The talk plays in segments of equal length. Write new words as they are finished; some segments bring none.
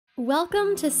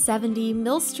Welcome to 70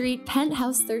 Mill Street,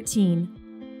 Penthouse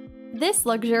 13. This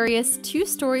luxurious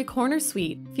two-story corner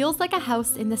suite feels like a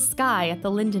house in the sky at the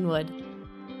Lindenwood.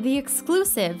 The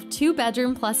exclusive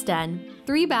 2-bedroom plus den,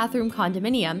 3-bathroom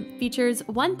condominium features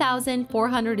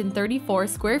 1,434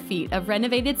 square feet of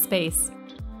renovated space.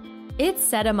 It's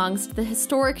set amongst the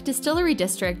historic Distillery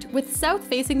District with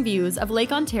south-facing views of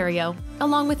Lake Ontario,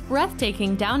 along with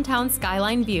breathtaking downtown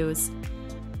skyline views.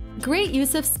 Great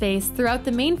use of space throughout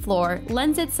the main floor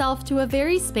lends itself to a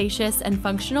very spacious and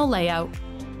functional layout.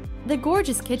 The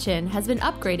gorgeous kitchen has been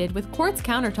upgraded with quartz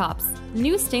countertops,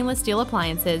 new stainless steel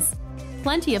appliances,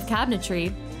 plenty of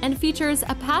cabinetry, and features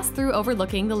a pass-through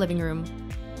overlooking the living room.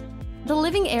 The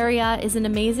living area is an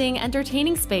amazing,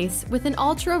 entertaining space with an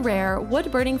ultra-rare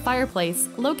wood-burning fireplace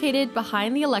located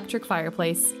behind the electric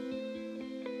fireplace.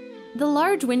 The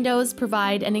large windows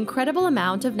provide an incredible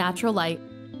amount of natural light.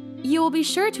 You will be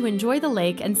sure to enjoy the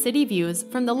lake and city views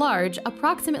from the large,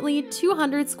 approximately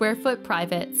 200 square foot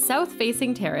private,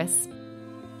 south-facing terrace.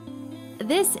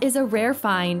 This is a rare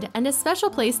find and a special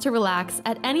place to relax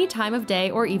at any time of day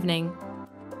or evening.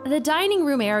 The dining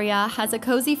room area has a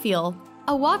cozy feel,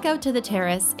 a walk out to the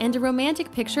terrace, and a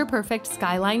romantic picture-perfect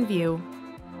skyline view.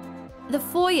 The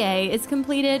foyer is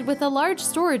completed with a large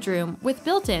storage room with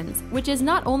built-ins, which is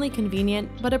not only convenient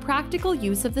but a practical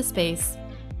use of the space.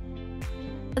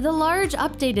 The large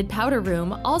updated powder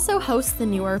room also hosts the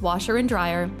newer washer and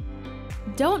dryer.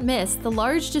 Don't miss the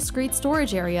large discreet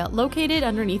storage area located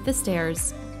underneath the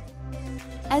stairs.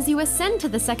 As you ascend to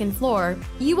the second floor,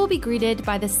 you will be greeted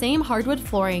by the same hardwood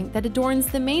flooring that adorns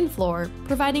the main floor,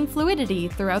 providing fluidity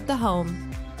throughout the home.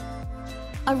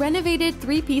 A renovated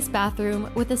 3-piece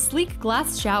bathroom with a sleek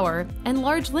glass shower and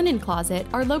large linen closet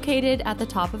are located at the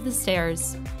top of the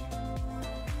stairs.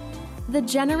 The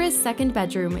generous second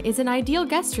bedroom is an ideal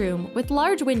guest room with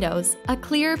large windows, a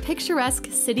clear, picturesque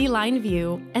city line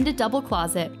view, and a double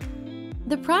closet.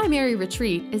 The primary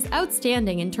retreat is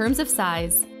outstanding in terms of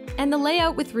size, and the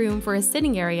layout with room for a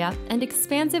sitting area and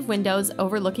expansive windows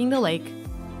overlooking the lake.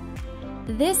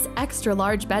 This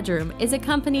extra-large bedroom is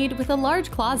accompanied with a large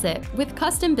closet with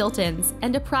custom built-ins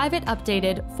and a private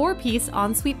updated 4-piece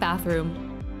ensuite bathroom.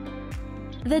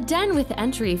 The den with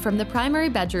entry from the primary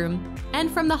bedroom and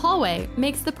from the hallway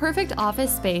makes the perfect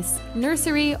office space,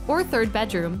 nursery, or third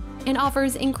bedroom, and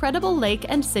offers incredible lake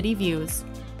and city views.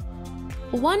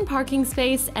 1 parking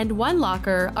space and 1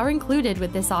 locker are included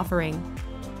with this offering.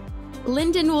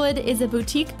 Lindenwood is a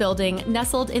boutique building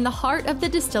nestled in the heart of the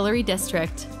Distillery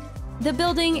District. The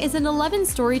building is an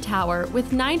 11-story tower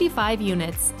with 95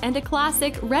 units and a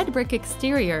classic red brick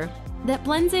exterior that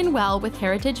blends in well with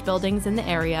heritage buildings in the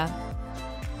area.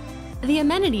 The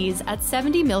amenities at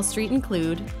 70 Mill Street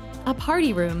include a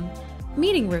party room,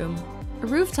 meeting room, a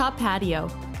rooftop patio,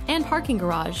 and parking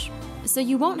garage, so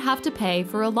you won't have to pay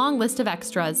for a long list of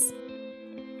extras.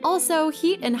 Also,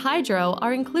 heat and hydro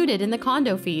are included in the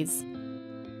condo fees.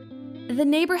 The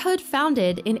neighborhood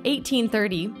founded in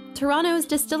 1830, Toronto's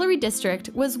Distillery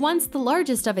District was once the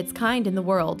largest of its kind in the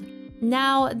world.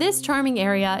 Now, this charming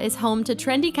area is home to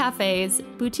trendy cafes,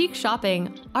 boutique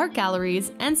shopping, art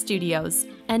galleries, and studios,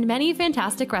 and many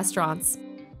fantastic restaurants.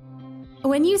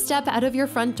 When you step out of your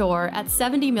front door at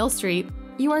 70 Mill Street,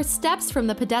 you are steps from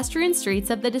the pedestrian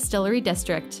streets of the Distillery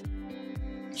District.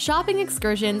 Shopping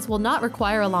excursions will not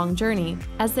require a long journey,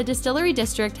 as the Distillery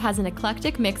District has an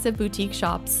eclectic mix of boutique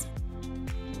shops.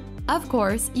 Of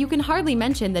course, you can hardly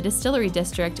mention the Distillery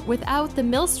District without the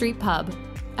Mill Street Pub,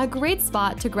 a great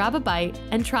spot to grab a bite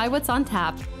and try what's on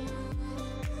tap.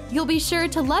 You'll be sure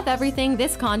to love everything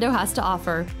this condo has to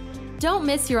offer. Don't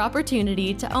miss your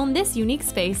opportunity to own this unique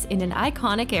space in an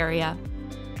iconic area.